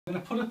I'm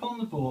going to put up on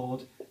the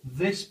board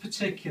this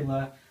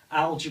particular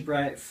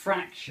algebraic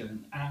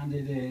fraction, and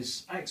it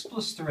is x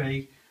plus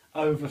 3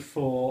 over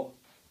 4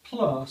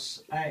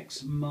 plus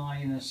x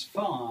minus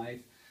 5,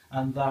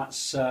 and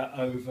that's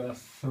over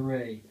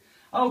 3.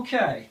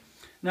 Okay,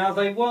 now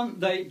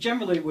they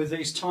generally with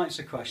these types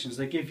of questions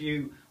they give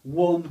you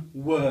one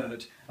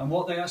word, and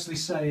what they actually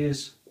say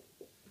is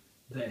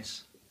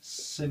this: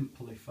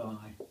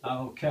 simplify.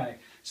 Okay,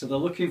 so they're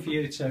looking for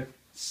you to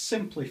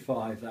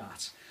simplify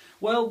that.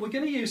 Well, we're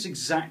going to use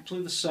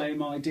exactly the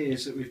same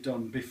ideas that we've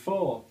done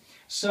before.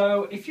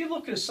 So if you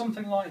look at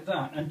something like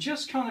that and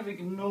just kind of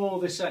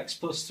ignore this x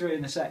plus 3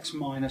 and this x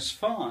minus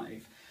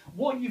 5,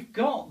 what you've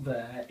got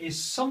there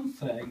is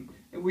something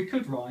that we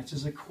could write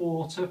as a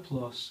quarter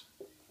plus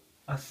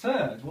a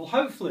third. Well,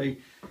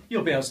 hopefully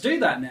you'll be able to do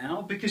that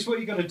now, because what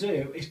you've got to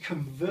do is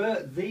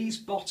convert these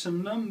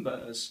bottom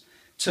numbers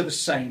to the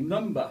same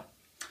number.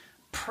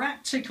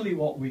 Practically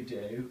what we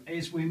do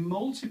is we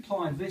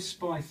multiply this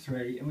by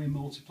 3 and we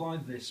multiply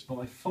this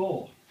by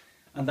 4,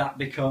 and that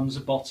becomes a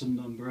bottom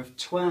number of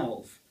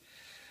 12.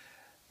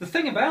 The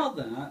thing about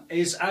that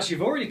is, as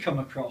you've already come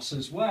across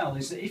as well,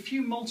 is that if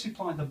you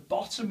multiply the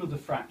bottom of the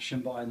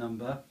fraction by a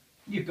number,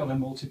 you've got to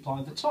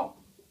multiply the top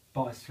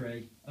by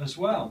 3 as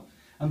well.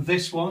 And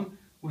this one,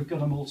 we've got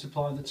to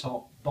multiply the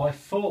top by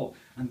 4.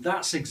 And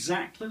that's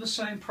exactly the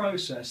same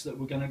process that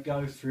we're going to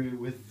go through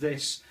with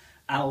this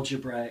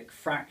algebraic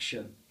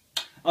fraction.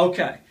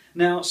 Okay,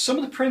 now some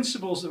of the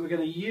principles that we're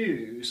going to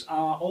use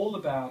are all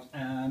about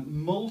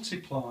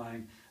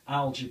multiplying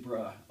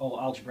algebra or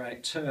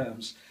algebraic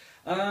terms.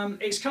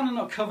 It's kind of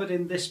not covered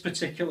in this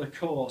particular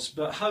course,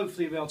 but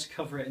hopefully we'll be able to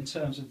cover it in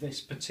terms of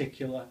this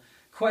particular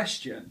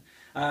question.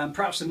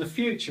 Perhaps in the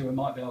future we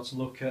might be able to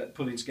look at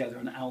putting together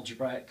an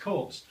algebraic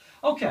course.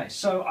 Okay,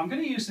 so I'm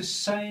going to use the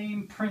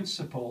same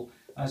principle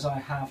as I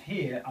have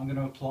here. I'm going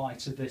to apply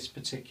to this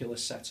particular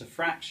set of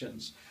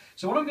fractions.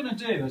 So what I'm going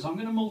to do is I'm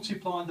going to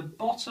multiply the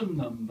bottom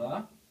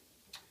number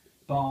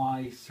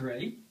by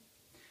 3,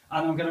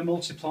 and I'm going to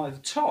multiply the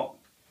top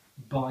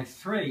by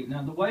 3.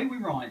 Now the way we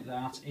write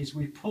that is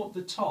we put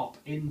the top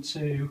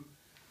into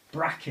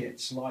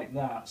brackets like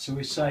that. So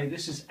we say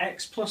this is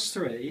x plus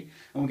 3,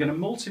 and we're going to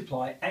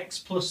multiply x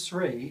plus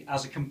 3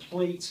 as a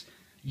complete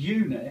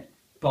unit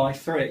by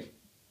 3.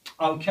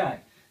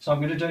 Okay, so I'm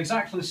going to do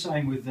exactly the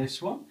same with this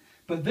one,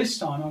 but this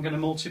time I'm going to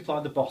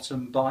multiply the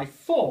bottom by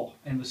 4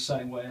 in the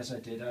same way as I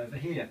did over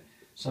here.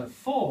 So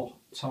 4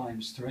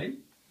 times 3,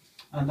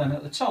 and then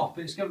at the top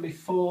it's going to be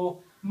 4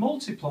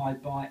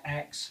 multiplied by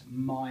x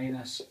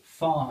minus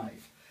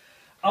 5.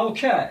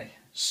 Okay,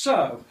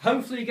 so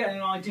hopefully you're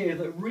getting an idea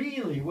that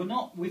really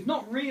we've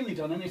not really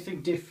done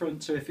anything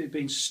different to if it had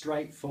been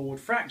straightforward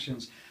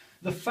fractions.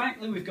 The fact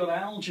that we've got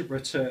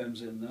algebra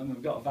terms in them,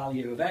 we've got a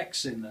value of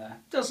x in there,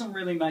 doesn't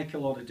really make a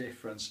lot of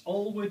difference.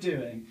 All we're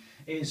doing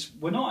is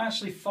we're not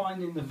actually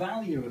finding the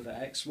value of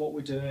x, what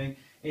we're doing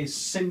is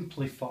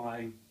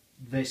simplifying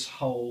this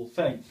whole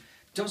thing.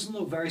 Doesn't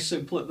look very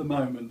simple at the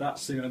moment,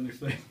 that's the only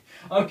thing.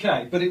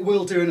 Okay, but it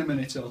will do in a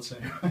minute or two.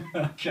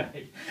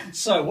 Okay,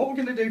 so what we're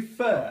going to do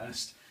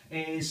first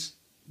is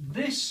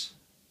this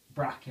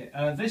bracket,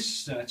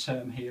 this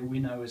term here we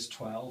know is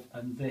 12,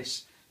 and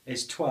this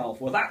is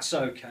 12. Well, that's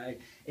okay.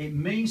 It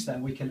means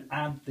then we can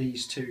add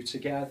these two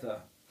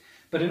together.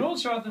 But in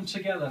order to add them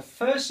together,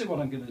 firstly what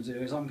I'm going to do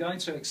is I'm going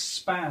to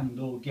expand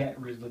or get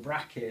rid of the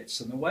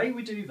brackets. And the way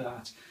we do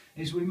that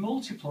is we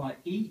multiply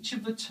each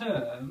of the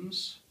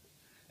terms,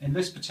 in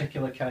this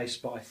particular case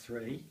by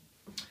 3,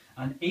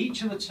 and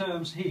each of the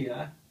terms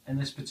here, in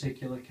this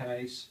particular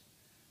case,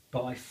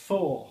 by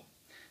 4.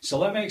 So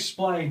let me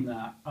explain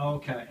that.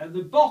 Okay, at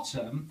the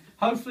bottom,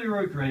 hopefully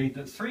we're agreed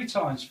that 3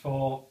 times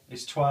 4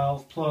 is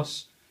 12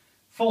 plus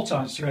 4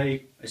 times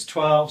 3 is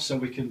 12, so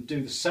we can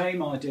do the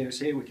same idea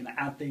as here. We can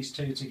add these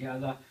two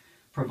together,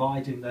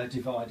 providing they're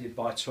divided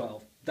by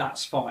 12.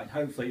 That's fine.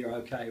 Hopefully you're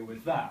okay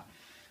with that.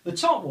 The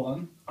top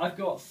one, I've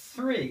got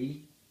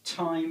 3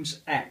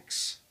 times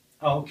x.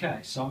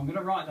 Okay, so I'm going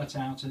to write that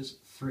out as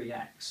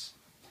 3x.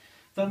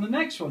 Then the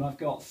next one, I've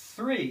got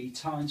 3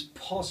 times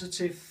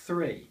positive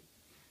 3.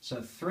 So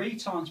 3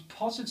 times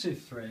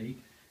positive 3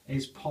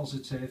 is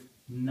positive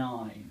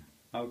 9,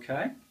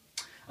 okay?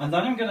 And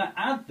then I'm going to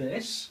add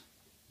this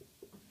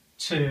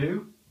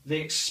to the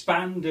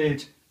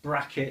expanded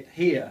bracket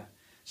here.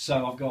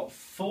 So I've got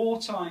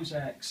 4 times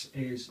x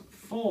is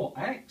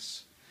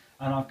 4x,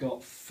 and I've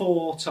got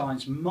 4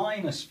 times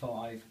minus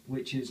 5,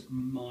 which is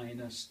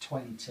minus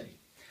 20.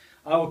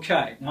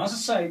 Okay, now as I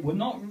say, we're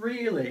not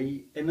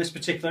really, in this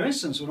particular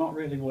instance, we're not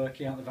really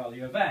working out the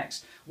value of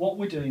x. What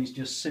we're doing is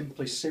just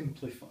simply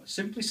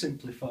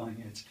simplifying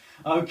it.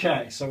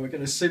 Okay, so we're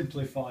going to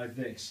simplify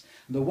this.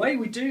 And the way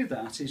we do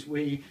that is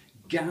we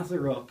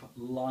gather up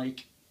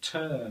like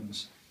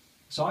terms.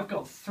 So I've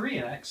got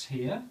 3x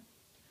here,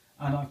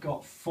 and I've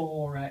got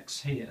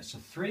 4x here. So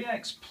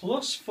 3x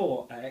plus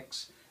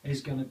 4x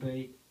is going to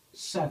be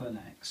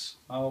 7x.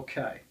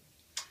 Okay.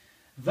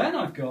 Then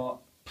I've got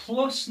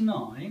plus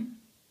 9,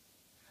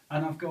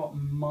 and I've got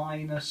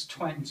minus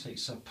 20.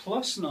 So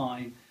plus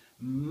 9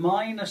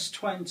 minus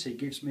 20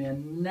 gives me a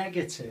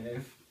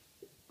negative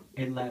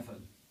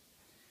 11.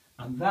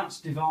 And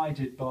that's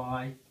divided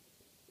by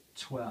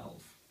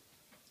 12.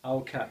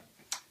 Okay,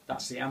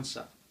 that's the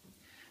answer.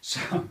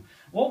 So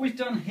what we've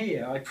done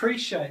here, I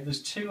appreciate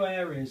there's two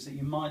areas that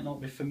you might not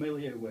be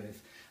familiar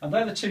with, and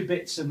they're the two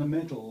bits in the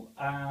middle.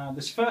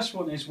 This first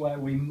one is where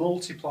we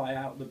multiply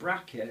out the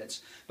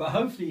brackets, but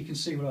hopefully you can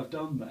see what I've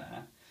done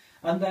there.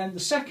 And then the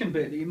second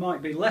bit that you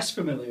might be less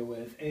familiar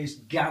with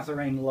is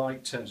gathering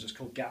like terms. It's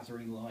called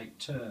gathering like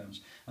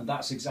terms, and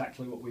that's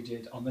exactly what we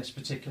did on this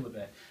particular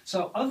bit.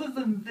 So other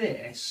than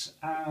this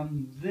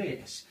and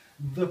this,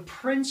 the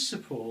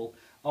principle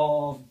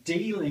of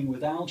dealing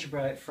with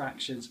algebraic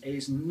fractions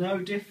is no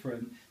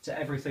different to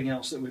everything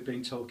else that we've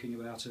been talking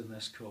about in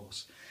this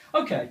course.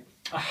 Okay,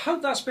 I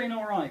hope that's been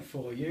alright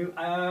for you.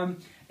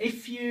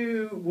 If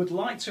you would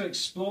like to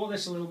explore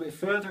this a little bit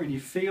further and you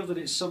feel that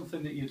it's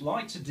something that you'd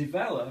like to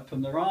develop,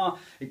 and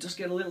it does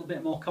get a little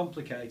bit more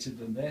complicated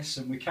than this,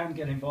 and we can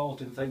get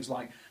involved in things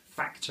like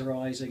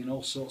factorising and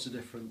all sorts of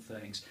different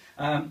things.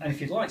 And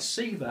if you'd like to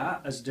see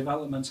that as a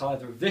development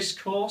either of this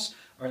course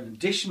or an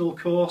additional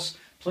course,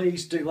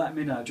 please do let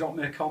me know. Drop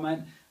me a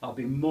comment. I'll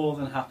be more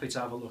than happy to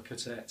have a look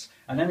at it.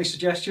 And any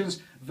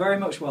suggestions, very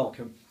much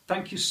welcome.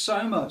 Thank you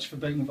so much for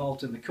being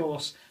involved in the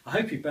course. I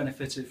hope you've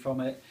benefited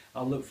from it.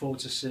 I'll look forward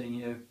to seeing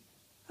you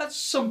at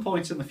some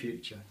point in the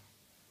future.